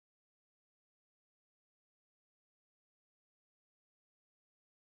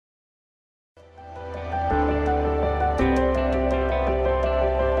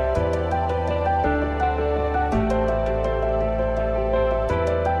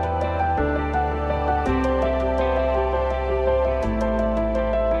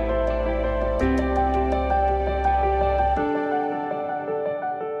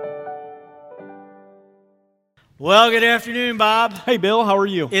Well, good afternoon, Bob. Hey, Bill, how are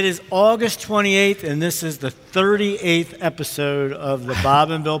you? It is August 28th, and this is the 38th episode of the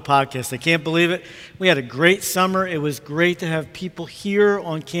Bob and Bill podcast. I can't believe it. We had a great summer. It was great to have people here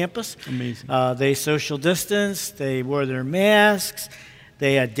on campus. Amazing. They social distanced. They wore their masks.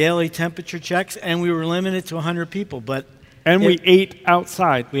 They had daily temperature checks, and we were limited to 100 people. And we ate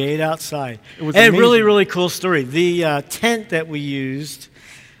outside. We ate outside. It was and amazing. a really, really cool story. The tent that we used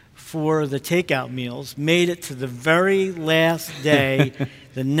for the takeout meals made it to the very last day,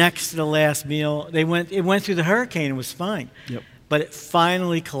 the next to the last meal. It went through the hurricane and was fine. Yep. But it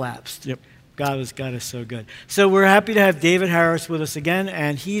finally collapsed. Yep. God is so good. So we're happy to have David Harris with us again,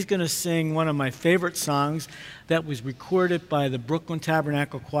 and he's going to sing one of my favorite songs that was recorded by the Brooklyn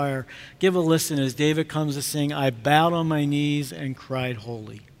Tabernacle Choir. Give a listen as David comes to sing, "I Bowed on My Knees and Cried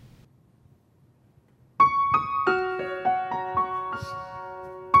Holy."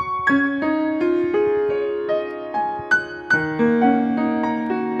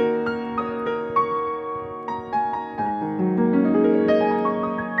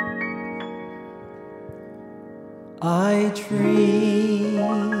 I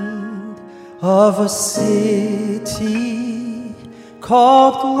dreamed of a city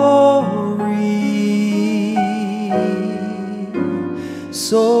called Glory,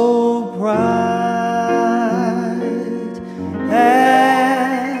 so bright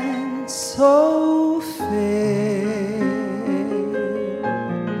and so fair.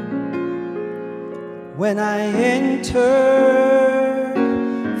 When I entered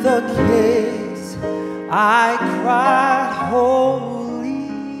the gates, I cried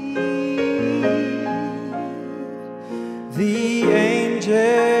holy. The angels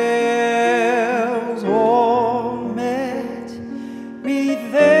all met me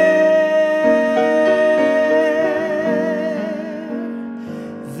there.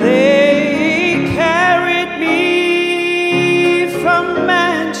 They carried me from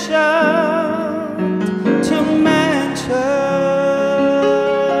mansion to mansion.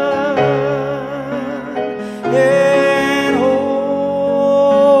 And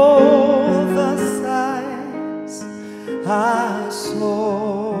all the sights I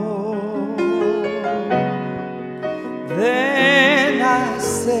saw. Then I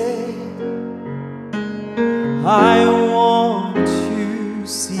said, I want to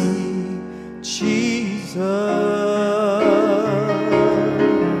see Jesus,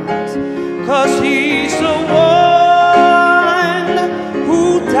 'cause he's the one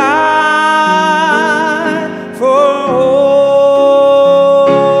who died for all.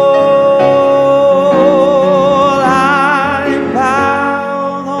 I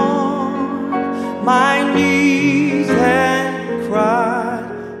bowed on my knees and cried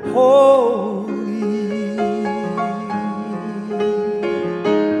holy,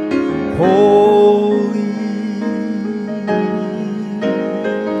 holy,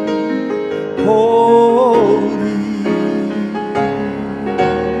 holy.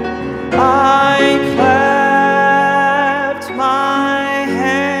 I clapped my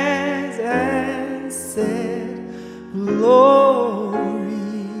hands and said, glory,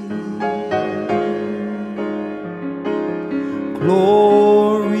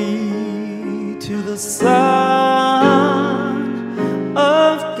 glory to the Son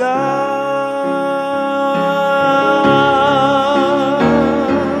of God,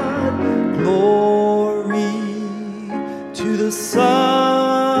 glory to the Son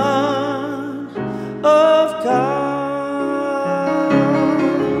of God.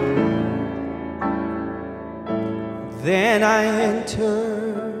 Then I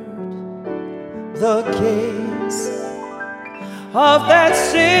entered the gates of that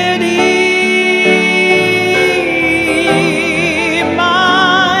city.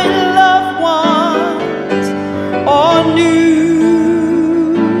 My loved ones all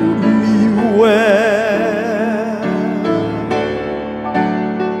knew me well.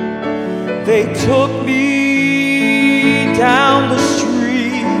 They took me down the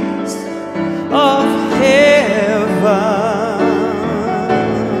streets of heaven,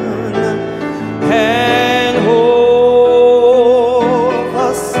 and all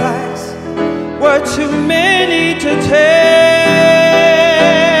the sights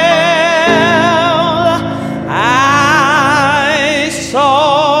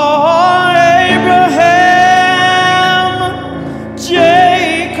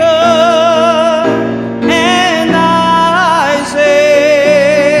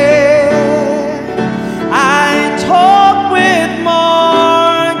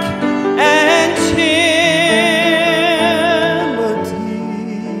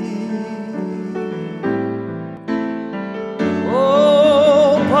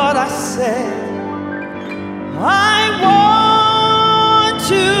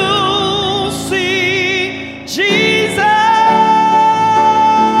to see Jesus,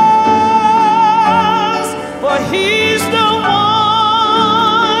 for he's the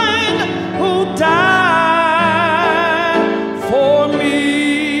one who died for me.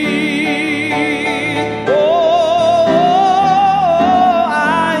 Oh,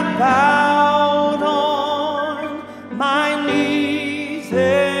 I bowed on my knees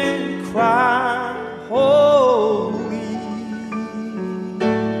and cried, holy.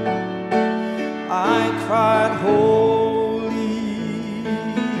 I cried, holy.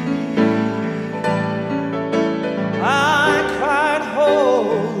 I cried,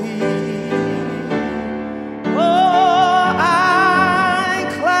 holy. Oh, I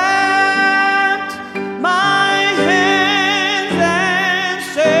clapped my hands and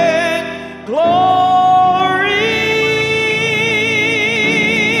said, glory.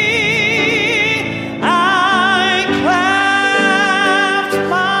 I clapped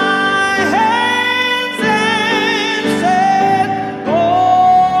my hands and said, glory.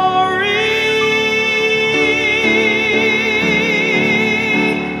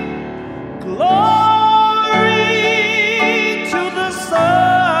 Glory to the Son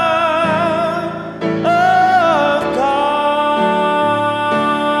of God.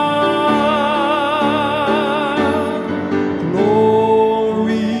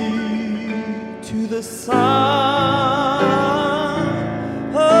 Glory to the Son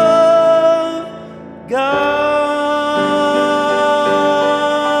of God.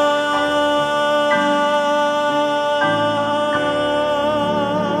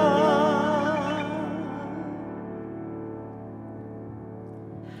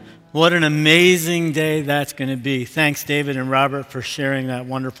 What an amazing day that's going to be. Thanks, David and Robert, for sharing that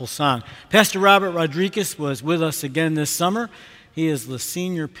wonderful song. Pastor Robert Rodriguez was with us again this summer. He is the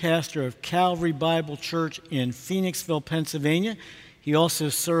senior pastor of Calvary Bible Church in Phoenixville, Pennsylvania. He also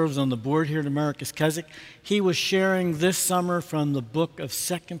serves on the board here at America's Keswick. He was sharing this summer from the book of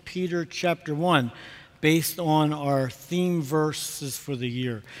 2 Peter chapter 1, based on our theme verses for the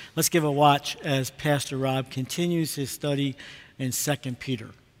year. Let's give a watch as Pastor Rob continues his study in 2 Peter.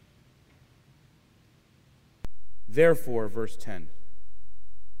 Therefore, verse 10,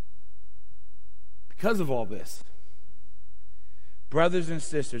 because of all this, brothers and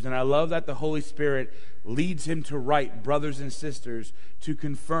sisters, and I love that the Holy Spirit leads him to write brothers and sisters to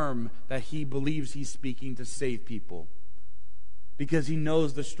confirm that he believes he's speaking to save people, because he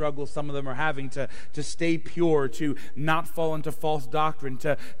knows the struggle some of them are having to stay pure, to not fall into false doctrine,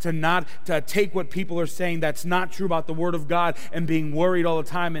 to not take what people are saying that's not true about the Word of God and being worried all the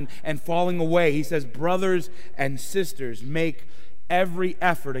time and falling away. He says, brothers and sisters, make every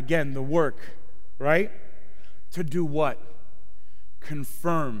effort, again, the work, right? To do what?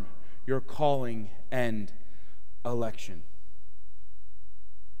 Confirm your calling and election.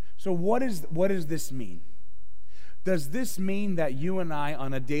 So what does this mean? Does this mean that you and I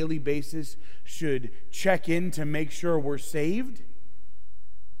on a daily basis should check in to make sure we're saved?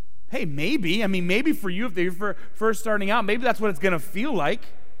 Hey, maybe. I mean, maybe for you, if you're first starting out, maybe that's what it's going to feel like.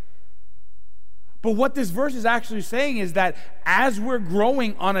 But what this verse is actually saying is that as we're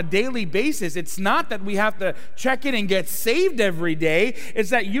growing on a daily basis, it's not that we have to check in and get saved every day.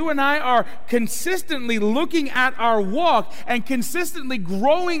 It's that you and I are consistently looking at our walk and consistently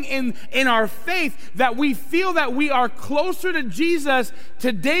growing in our faith, that we feel that we are closer to Jesus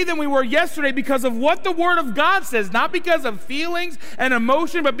today than we were yesterday because of what the Word of God says, not because of feelings and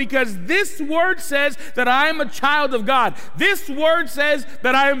emotion, but because this Word says that I am a child of God. This Word says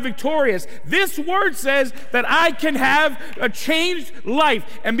that I am victorious. This Word says that I can have a changed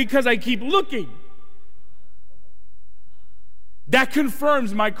life, and because I keep looking, that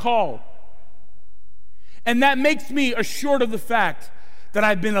confirms my call, and that makes me assured of the fact that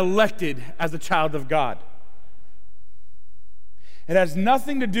I've been elected as a child of God. It has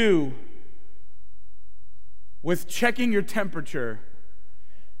nothing to do with checking your temperature.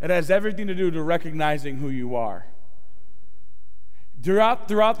 It has everything to do with recognizing who you are.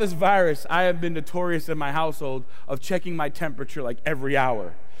 Throughout this virus, I have been notorious in my household of checking my temperature like every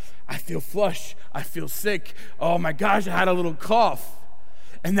hour. I feel flush. I feel sick. Oh my gosh, I had a little cough.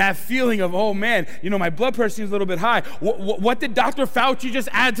 And that feeling of, oh man, my blood pressure seems a little bit high. What did Dr. Fauci just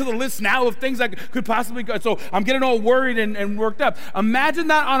add to the list now of things that could possibly go? So I'm getting all worried and worked up. Imagine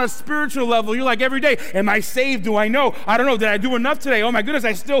that on a spiritual level. You're like, every day, am I saved? Do I know? I don't know. Did I do enough today? Oh my goodness,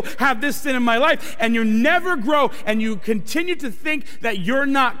 I still have this sin in my life. And you never grow, and you continue to think that you're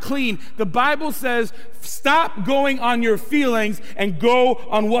not clean. The Bible says, stop going on your feelings and go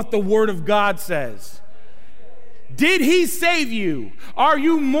on what the Word of God says. Did he save you? Are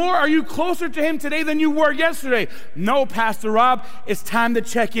you closer to him today than you were yesterday? No, Pastor Rob, it's time to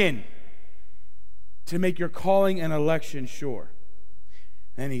check in to make your calling and election sure.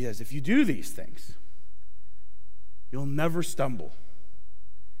 And he says, if you do these things, you'll never stumble,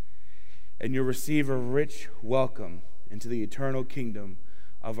 and you'll receive a rich welcome into the eternal kingdom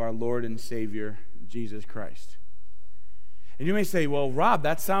of our Lord and Savior, Jesus Christ. And you may say, well, Rob,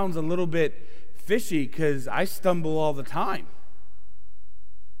 that sounds a little bit fishy because I stumble all the time.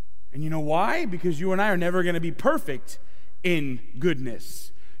 And you know why? Because you and I are never going to be perfect in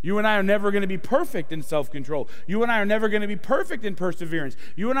goodness. You and I are never going to be perfect in self-control. You and I are never going to be perfect in perseverance.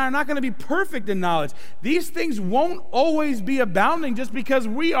 You and I are not going to be perfect in knowledge. These things won't always be abounding just because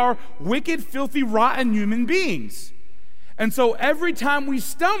we are wicked, filthy, rotten human beings. And so every time we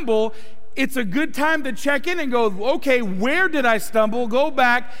stumble, it's a good time to check in and go, okay, where did I stumble? Go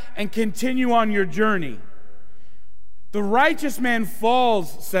back and continue on your journey. The righteous man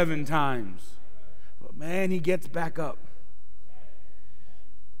falls 7 times, but man, he gets back up.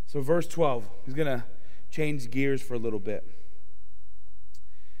 So verse 12, he's going to change gears for a little bit.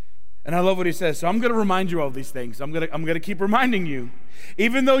 And I love what he says. So I'm going to remind you of all these things. I'm going to keep reminding you.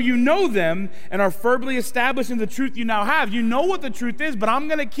 Even though you know them and are firmly established in the truth you now have, you know what the truth is, but I'm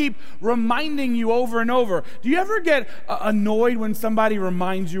going to keep reminding you over and over. Do you ever get annoyed when somebody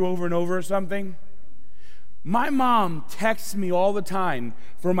reminds you over and over of something? My mom texts me all the time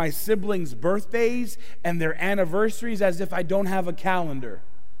for my siblings' birthdays and their anniversaries as if I don't have a calendar.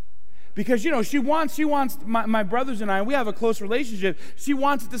 Because, you know, she wants my brothers and I, we have a close relationship. She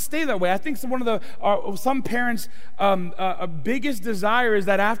wants it to stay that way. I think one of some parents' biggest desire is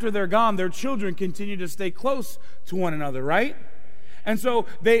that after they're gone, their children continue to stay close to one another, right? And so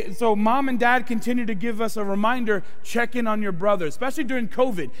mom and dad continue to give us a reminder, check in on your brother, especially during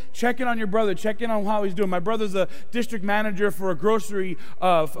COVID. Check in on your brother, check in on how he's doing. My brother's a district manager for a grocery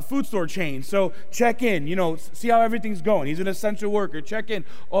food store chain. So check in, see how everything's going. He's an essential worker. Check in,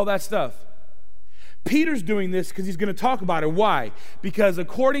 all that stuff. Peter's doing this because he's going to talk about it. Why? Because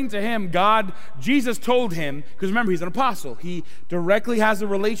according to him, Jesus told him, because remember, he's an apostle. He directly has a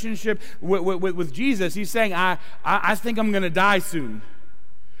relationship with Jesus. He's saying, I think I'm going to die soon.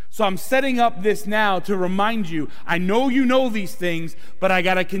 So I'm setting up this now to remind you. I know you know these things, but I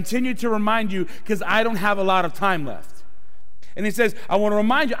got to continue to remind you because I don't have a lot of time left. And he says, I want to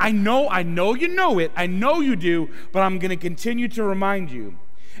remind you. I know you know it. I know you do, but I'm going to continue to remind you.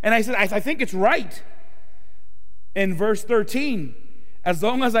 And I said, I think it's right. In verse 13, as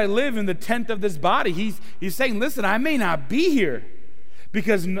long as I live in the tent of this body, he's saying, listen, I may not be here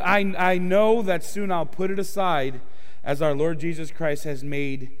because I know that soon I'll put it aside as our Lord Jesus Christ has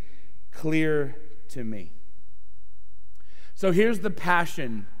made clear to me. So here's the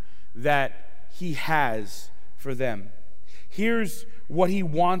passion that he has for them. Here's what he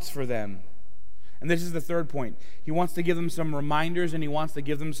wants for them. And this is the third point. He wants to give them some reminders and he wants to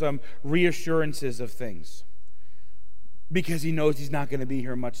give them some reassurances of things because he knows he's not going to be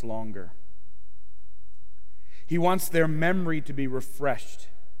here much longer. He wants their memory to be refreshed.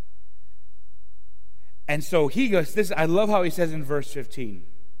 And so he goes, I love how he says in verse 15.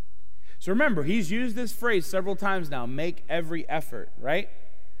 So remember, he's used this phrase several times now, make every effort, right?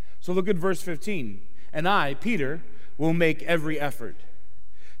 So look at verse 15. And I, Peter, will make every effort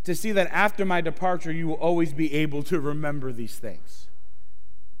to see that after my departure, you will always be able to remember these things.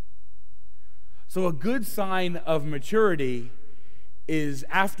 So a good sign of maturity is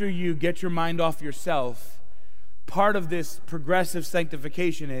after you get your mind off yourself, part of this progressive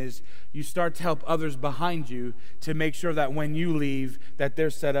sanctification is you start to help others behind you to make sure that when you leave, that they're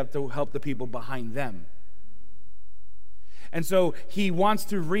set up to help the people behind them. And so he wants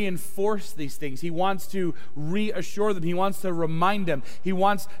to reinforce these things. He wants to reassure them. He wants to remind them. He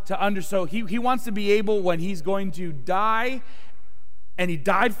wants to he wants to be able, when he's going to die, and he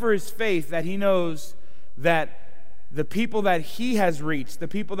died for his faith, that he knows that the people that he has reached, the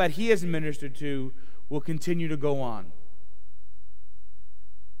people that he has ministered to, will continue to go on.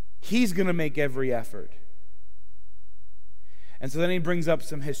 He's going to make every effort. And so then he brings up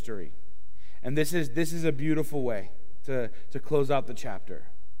some history. And this is a beautiful way to close out the chapter.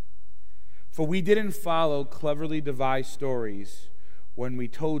 For we didn't follow cleverly devised stories when we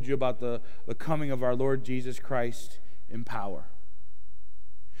told you about the coming of our Lord Jesus Christ in power.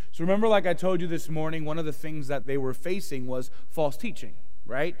 So remember, like I told you this morning, one of the things that they were facing was false teaching,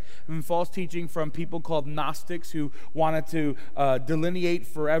 right? And false teaching from people called Gnostics who wanted to delineate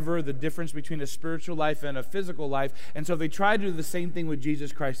forever the difference between a spiritual life and a physical life. And so they tried to do the same thing with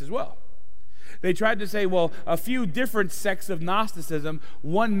Jesus Christ as well. They tried to say, well, a few different sects of Gnosticism.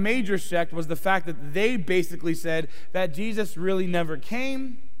 One major sect was the fact that they basically said that Jesus really never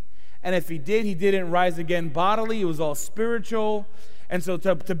came, and if he did, he didn't rise again bodily. It was all spiritual. And so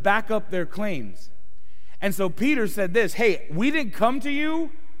to back up their claims. And so Peter said this, hey, we didn't come to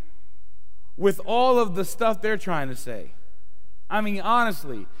you with all of the stuff they're trying to say. I mean,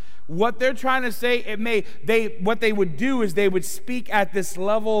 honestly, what they're trying to say, what they would do is they would speak at this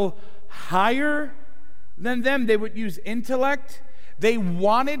level higher than them. They would use intellect. They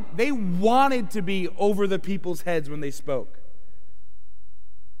wanted to be over the people's heads when they spoke.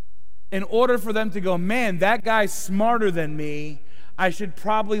 In order for them to go, man, that guy's smarter than me, I should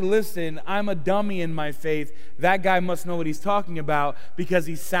probably listen. I'm a dummy in my faith. That guy must know what he's talking about because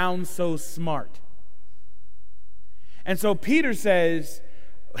he sounds so smart. And so Peter says,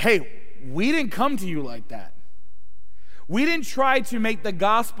 hey, we didn't come to you like that. We didn't try to make the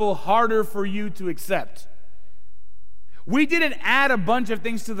gospel harder for you to accept. We didn't add a bunch of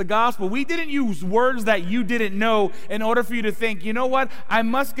things to the gospel. We didn't use words that you didn't know in order for you to think, you know what,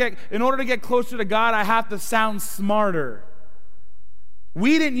 in order to get closer to God, I have to sound smarter.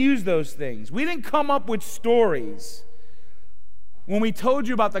 We didn't use those things. We didn't come up with stories when we told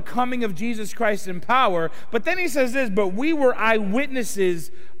you about the coming of Jesus Christ in power. But then he says this, but we were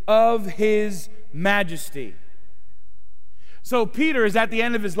eyewitnesses of his majesty. So Peter is at the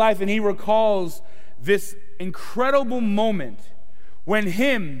end of his life, and he recalls this incredible moment when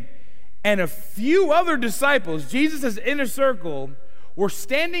him and a few other disciples, Jesus' inner circle, were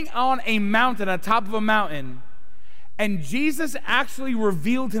standing on a mountain, on top of a mountain, and Jesus actually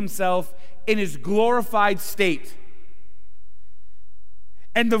revealed himself in his glorified state.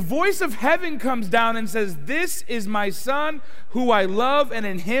 And the voice of heaven comes down and says, this is my son who I love, and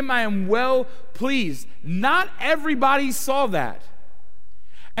in him I am well pleased. Not everybody saw that.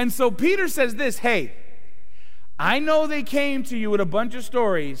 And so Peter says this, hey, I know they came to you with a bunch of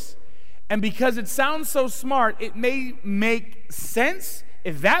stories, and because it sounds so smart, it may make sense,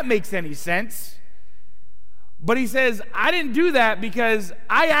 if that makes any sense. But he says, I didn't do that because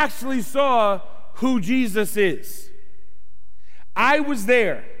I actually saw who Jesus is. I was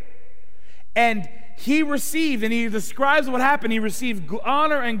there. And he received, and he describes what happened, he received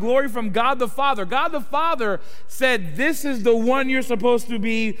honor and glory from God the Father. God the Father said, this is the one you're supposed to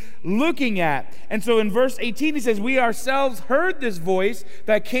be looking at. And so in verse 18 he says, we ourselves heard this voice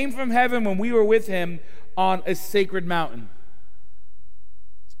that came from heaven when we were with him on a sacred mountain.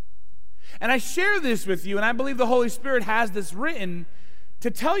 And I share this with you, and I believe the Holy Spirit has this written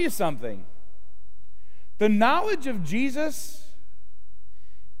to tell you something. The knowledge of Jesus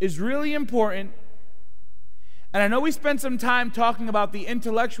is really important. And I know we spent some time talking about the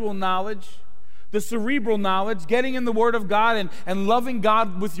intellectual knowledge, the cerebral knowledge, getting in the Word of God and loving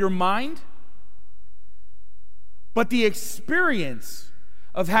God with your mind. But the experience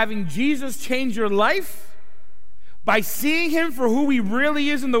of having Jesus change your life by seeing him for who he really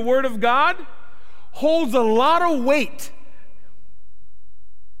is in the Word of God holds a lot of weight.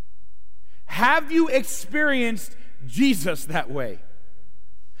 Have you experienced Jesus that way?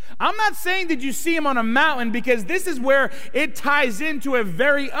 I'm not saying that you see him on a mountain, because this is where it ties into a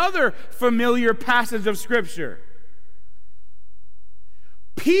very other familiar passage of Scripture.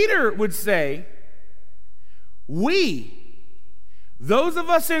 Peter would say, those of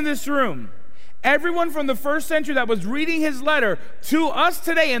us in this room, everyone from the first century that was reading his letter to us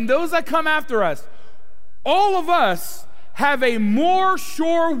today and those that come after us, all of us have a more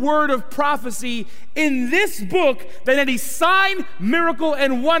sure word of prophecy in this book than any sign, miracle,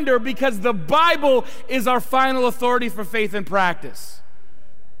 and wonder, because the Bible is our final authority for faith and practice.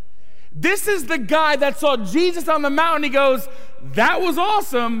 This is the guy that saw Jesus on the mountain. He goes, that was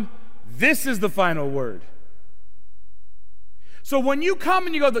awesome. This is the final word. So when you come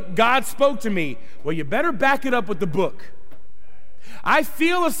and you go, God spoke to me, well, you better back it up with the book. I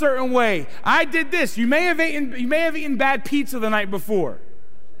feel a certain way. I did this. You may have eaten bad pizza the night before.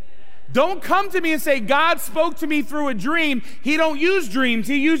 Don't come to me and say, God spoke to me through a dream. He don't use dreams.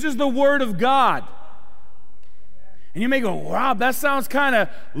 He uses the Word of God. And you may go, wow, that sounds kind of,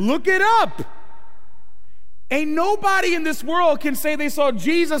 look it up. Ain't nobody in this world can say they saw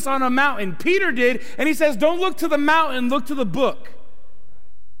Jesus on a mountain. Peter did, and he says, don't look to the mountain, look to the book.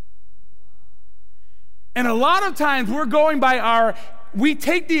 And a lot of times we're going by we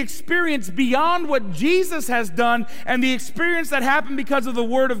take the experience beyond what Jesus has done and the experience that happened because of the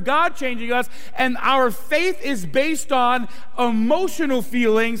Word of God changing us, and our faith is based on emotional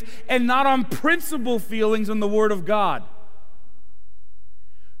feelings and not on principle feelings in the Word of God.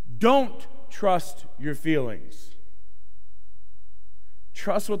 Don't trust your feelings.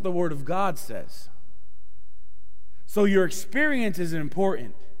 Trust what the Word of God says. So your experience is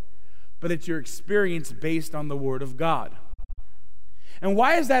important, but it's your experience based on the Word of God. And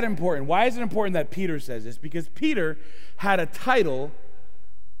why is that important? Why is it important that Peter says this? Because Peter had a title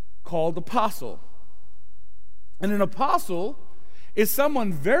called apostle. And an apostle is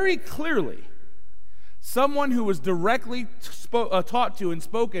someone very clearly, someone who was directly taught to and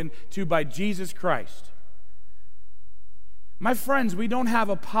spoken to by Jesus Christ. My friends, we don't have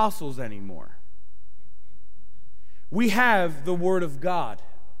apostles anymore. We have the Word of God.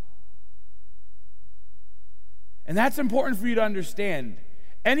 And that's important for you to understand.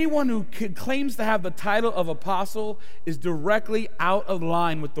 Anyone who claims to have the title of apostle is directly out of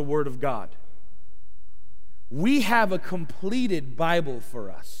line with the Word of God. We have a completed Bible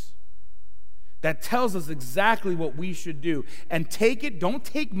for us that tells us exactly what we should do. And take it, don't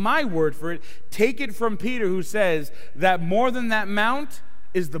take my word for it, take it from Peter, who says that more than that mount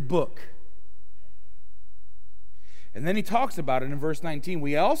is the book. And then he talks about it in verse 19.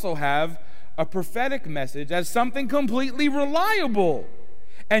 We also have a prophetic message as something completely reliable,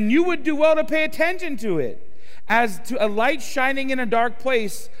 and you would do well to pay attention to it, as to a light shining in a dark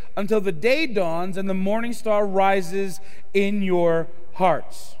place until the day dawns and the morning star rises in your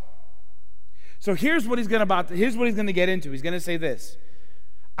hearts. So here's what he's going to get into. He's going to say this: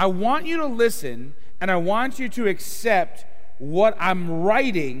 I want you to listen, and I want you to accept what I'm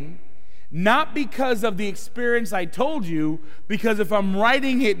writing, not because of the experience I told you, because if I'm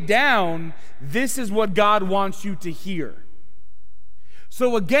writing it down, this is what God wants you to hear.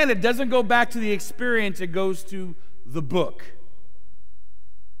 So again, it doesn't go back to the experience, it goes to the book.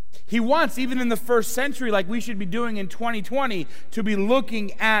 He wants, even in the first century, like we should be doing in 2020, to be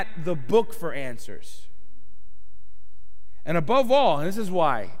looking at the book for answers. And above all, and this is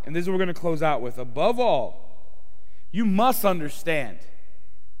why, and this is what we're going to close out with, above all, you must understand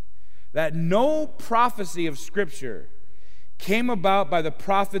that no prophecy of Scripture came about by the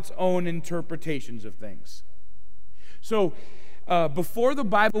prophet's own interpretations of things. So, before the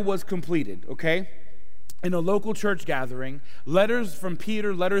Bible was completed, okay, in a local church gathering, letters from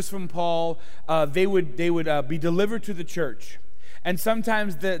Peter, letters from Paul, they would be delivered to the church. And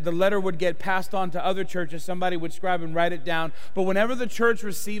sometimes the letter would get passed on to other churches. Somebody would scribe and write it down. But whenever the church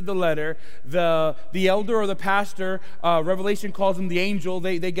received the letter, the elder or the pastor, Revelation calls him the angel,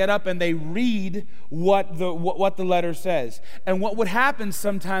 they get up and they read what the letter says. And what would happen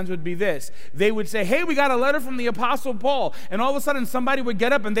sometimes would be this. They would say, hey, we got a letter from the Apostle Paul. And all of a sudden somebody would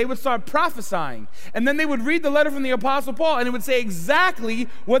get up and they would start prophesying. And then they would read the letter from the Apostle Paul and it would say exactly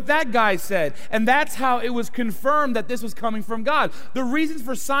what that guy said. And that's how it was confirmed that this was coming from God. The reasons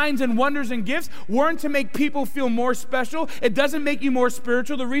for signs and wonders and gifts weren't to make people feel more special. It doesn't make you more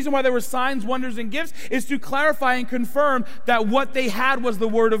spiritual. The reason why there were signs, wonders, and gifts is to clarify and confirm that what they had was the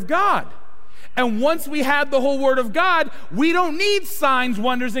Word of God. And once we have the whole Word of God, we don't need signs,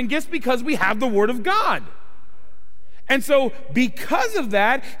 wonders, and gifts because we have the Word of God. And so because of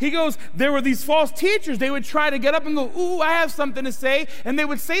that, he goes, there were these false teachers. They would try to get up and go, ooh, I have something to say. And they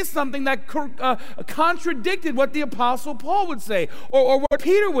would say something that contradicted what the Apostle Paul would say, or what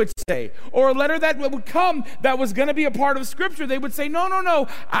Peter would say, or a letter that would come that was going to be a part of Scripture. They would say, no,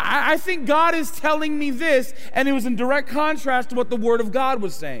 I think God is telling me this. And it was in direct contrast to what the Word of God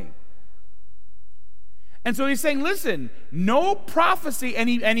was saying. And so he's saying, listen, no prophecy, and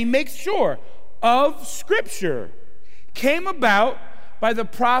he makes sure, of Scripture came about by the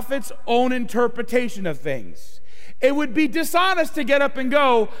prophet's own interpretation of things. It would be dishonest to get up and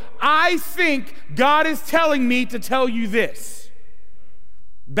go, I think God is telling me to tell you this.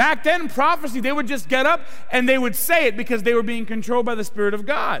 Back then, prophecy, they would just get up and they would say it because they were being controlled by the Spirit of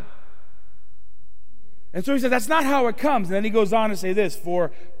God. And so he said, that's not how it comes. And then he goes on to say this: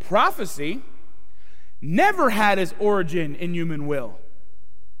 for prophecy never had its origin in human will.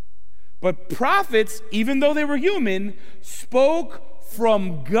 But prophets, even though they were human, spoke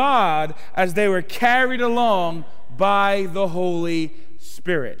from God as they were carried along by the Holy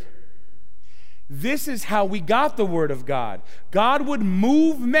Spirit. This is how we got the Word of God. God would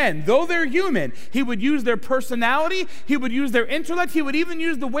move men, though they're human. He would use their personality. He would use their intellect. He would even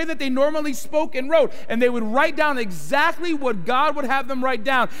use the way that they normally spoke and wrote. And they would write down exactly what God would have them write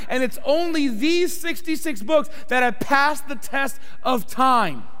down. And it's only these 66 books that have passed the test of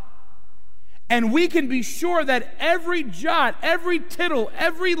time. And we can be sure that every jot, every tittle,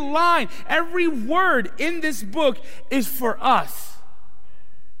 every line, every word in this book is for us.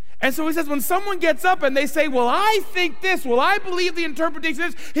 And so he says, when someone gets up and they say, well, I think this, well, I believe the interpretation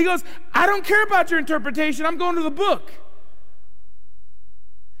is, he goes, I don't care about your interpretation, I'm going to the book.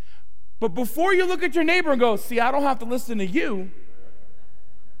 But before you look at your neighbor and go, see, I don't have to listen to you,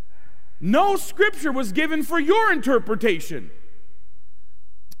 No scripture was given for your interpretation.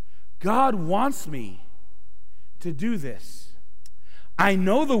 God wants me to do this. I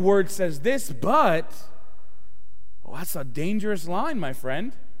know the word says this, but that's a dangerous line, my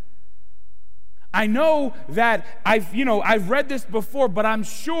friend. I know that I've read this before, but I'm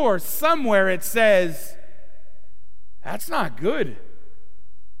sure somewhere it says that's not good.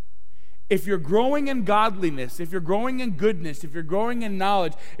 If you're growing in godliness, if you're growing in goodness, if you're growing in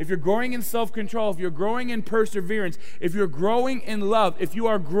knowledge, if you're growing in self-control, if you're growing in perseverance, if you're growing in love, if you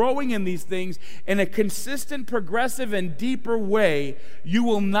are growing in these things in a consistent, progressive, and deeper way, you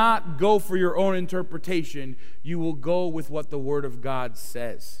will not go for your own interpretation. You will go with what the Word of God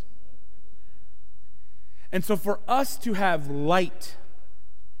says. And so for us to have light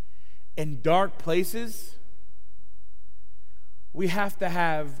in dark places, we have to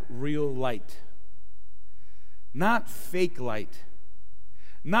have real light. Not fake light.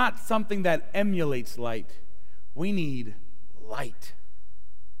 Not something that emulates light. We need light.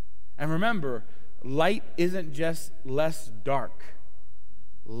 And remember, light isn't just less dark.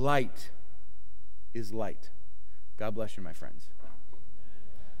 Light is light. God bless you, my friends.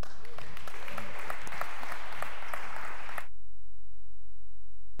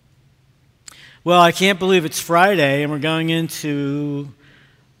 Well, I can't believe it's Friday and we're going into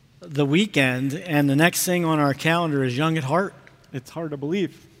the weekend, and the next thing on our calendar is Young at Heart. It's hard to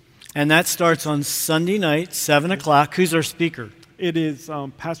believe. And that starts on Sunday night, 7 o'clock. Who's our speaker? It is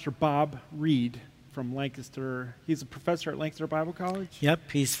Pastor Bob Reed from Lancaster. He's a professor at Lancaster Bible College.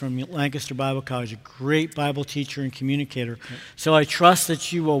 Yep, he's from Lancaster Bible College, a great Bible teacher and communicator. Yep. So I trust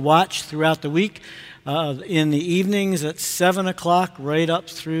that you will watch throughout the week, in the evenings at 7 o'clock, right up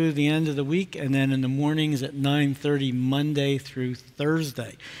through the end of the week, and then in the mornings at 9:30, Monday through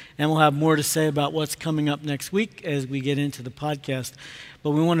Thursday. And we'll have more to say about what's coming up next week as we get into the podcast.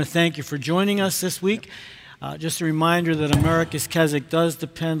 But we want to thank you for joining us this week. Just a reminder that America's Keswick does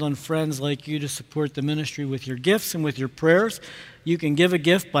depend on friends like you to support the ministry with your gifts and with your prayers. You can give a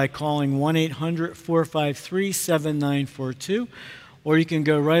gift by calling 1-800-453-7942, or you can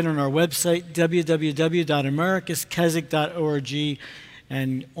go right on our website, www.americaskeswick.org,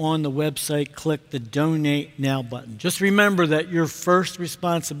 and on the website, click the Donate Now button. Just remember that your first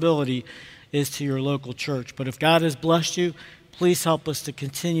responsibility is to your local church. But if God has blessed you, please help us to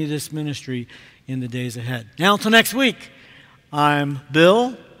continue this ministry in the days ahead. Now, until next week, I'm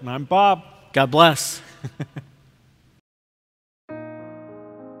Bill. And I'm Bob. God bless.